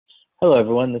Hello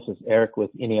everyone, this is Eric with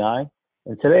NEI,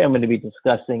 and today I'm going to be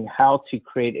discussing how to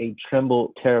create a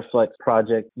Trimble TerraFlex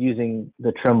project using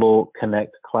the Trimble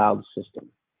Connect cloud system.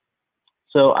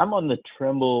 So I'm on the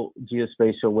Trimble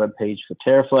geospatial webpage for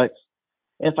TerraFlex.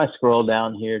 If I scroll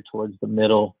down here towards the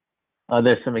middle,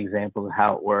 there's some examples of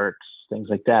how it works, things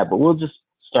like that, but we'll just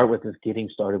start with this getting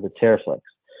started with TerraFlex.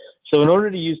 So in order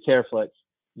to use TerraFlex,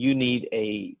 you need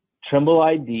a Trimble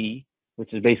ID,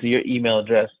 which is basically your email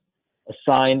address,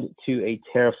 assigned to a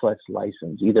TerraFlex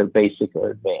license, either basic or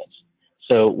advanced.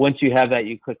 So once you have that,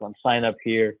 you click on sign up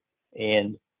here,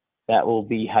 and that will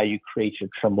be how you create your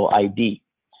Trimble ID,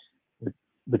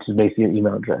 which is basically your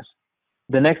email address.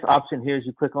 The next option here is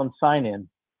you click on sign in,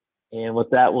 and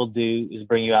what that will do is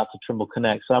bring you out to Trimble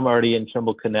Connect. So I'm already in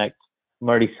Trimble Connect. I'm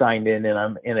already signed in, and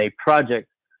I'm in a project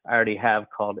I already have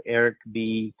called Eric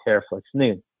B TerraFlex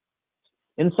New.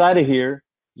 Inside of here,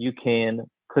 you can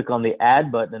click on the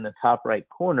add button in the top right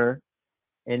corner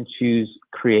and choose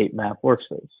create map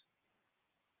workspace.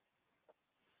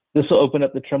 This will open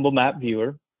up the Trimble map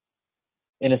viewer,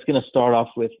 and it's going to start off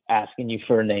with asking you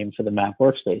for a name for the map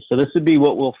workspace. So this would be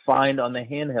what we'll find on the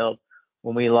handheld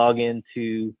when we log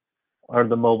into, or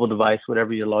the mobile device,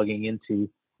 whatever you're logging into.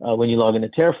 When you log into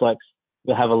TerraFlex,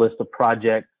 you'll have a list of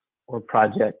project,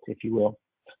 if you will.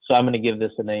 So I'm going to give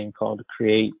this a name called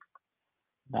create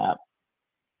map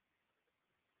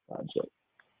project.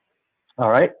 All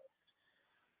right.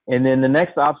 And then the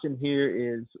next option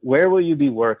here is where will you be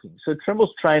working? So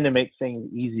Trimble's trying to make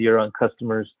things easier on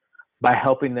customers by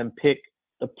helping them pick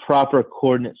the proper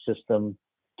coordinate system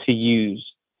to use.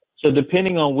 So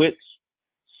depending on which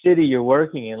city you're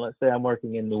working in, let's say I'm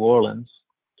working in New Orleans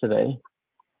today,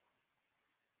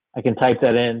 I can type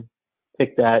that in,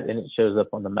 pick that, and it shows up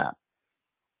on the map.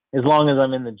 As long as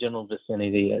I'm in the general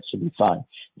vicinity, that should be fine.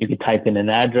 You can type in an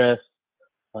address.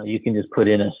 You can just put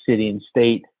in a city and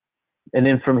state. And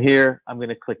then from here, I'm going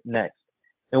to click next.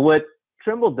 And what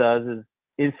Trimble does is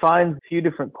it finds a few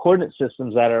different coordinate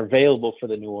systems that are available for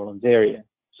the New Orleans area.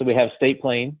 So we have state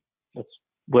plane. That's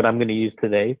what I'm going to use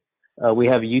today. We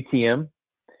have UTM.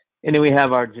 And then we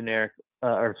have our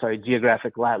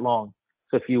geographic lat long.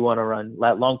 So if you want to run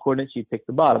lat long coordinates, you pick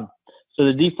the bottom. So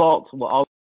the default will always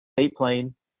be state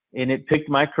plane. And it picked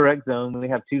my correct zone. We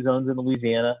have two zones in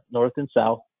Louisiana, north and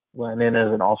south. Well, and then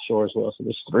there's an offshore as well, so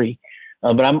there's three.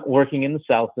 But I'm working in the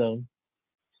south zone.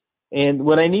 And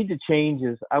what I need to change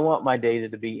is I want my data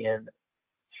to be in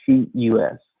feet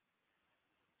US.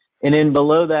 And then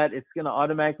below that, it's going to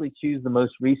automatically choose the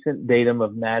most recent datum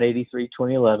of Nat 83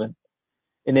 2011.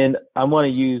 And then I want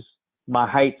to use my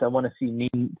heights. I want to see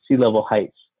mean sea level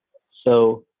heights.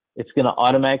 So it's going to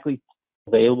automatically be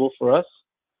available for us.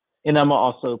 And I'm going to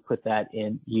also put that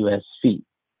in US feet.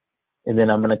 And then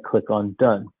I'm going to click on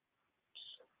done.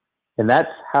 And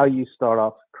that's how you start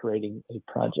off creating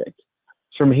a project.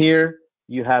 From here,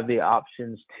 you have the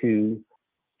options to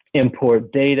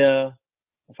import data.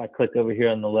 If I click over here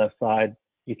on the left side,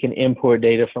 you can import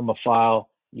data from a file.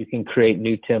 You can create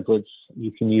new templates.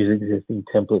 You can use existing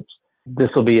templates. This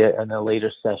will be in a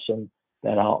later session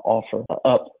that I'll offer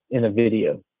up in a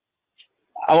video.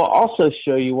 I will also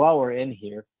show you while we're in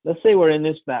here, let's say we're in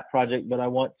this map project, but I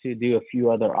want to do a few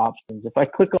other options. If I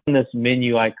click on this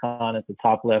menu icon at the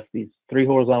top left, these three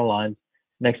horizontal lines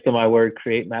next to my word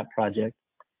create map project,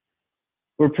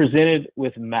 we're presented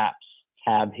with maps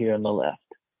tab here on the left.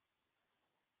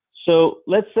 So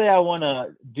let's say I want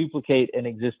to duplicate an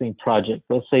existing project.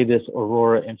 Let's say this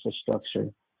Aurora infrastructure.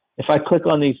 If I click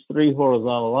on these three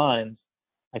horizontal lines,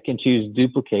 I can choose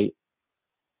duplicate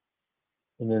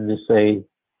and then just say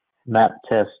map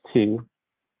test 2.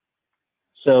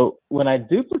 So when I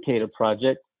duplicate a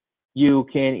project, you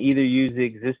can either use the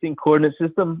existing coordinate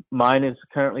system. Mine is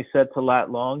currently set to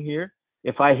lat long here.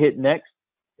 If I hit next,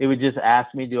 it would just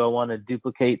ask me, do I want to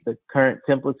duplicate the current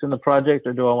templates in the project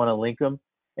or do I want to link them?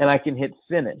 And I can hit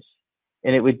finish,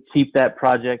 and it would keep that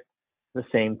project the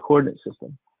same coordinate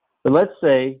system. But let's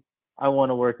say I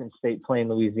want to work in State Plane,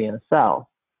 Louisiana South.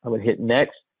 I would hit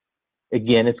next.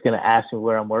 Again, it's going to ask me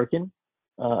where I'm working.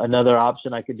 Another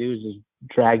option I could do is just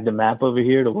drag the map over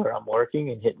here to where I'm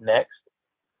working and hit next.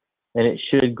 And it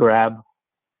should grab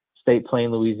State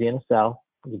Plane, Louisiana South.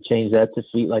 I can change that to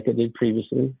feet like I did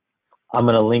previously. I'm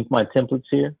going to link my templates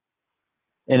here.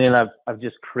 And then I've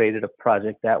just created a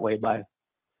project that way by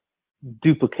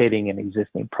duplicating an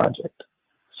existing project.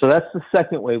 So that's the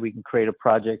second way we can create a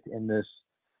project in this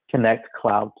Connect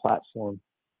Cloud platform.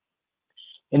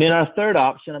 And then our third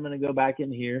option, I'm going to go back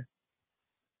in here.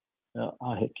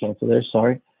 I'll hit cancel there,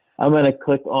 sorry. I'm going to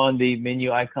click on the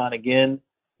menu icon again,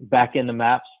 back in the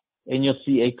maps, and you'll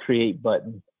see a create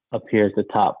button up here at the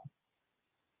top.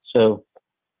 So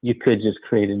you could just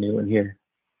create a new one here.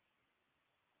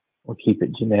 We'll keep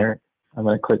it generic. I'm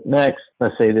going to click next.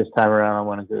 Let's say this time around I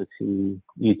want to go to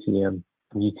UTM.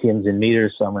 UTM's in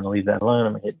meters, so I'm going to leave that alone.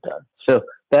 I'm going to hit done. So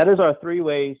that is our 3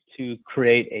 ways to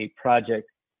create a project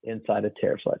inside of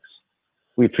TerraFlex.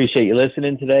 We appreciate you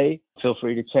listening today. Feel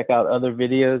free to check out other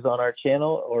videos on our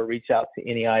channel or reach out to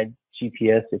NEI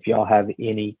GPS if y'all have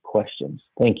any questions.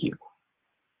 Thank you.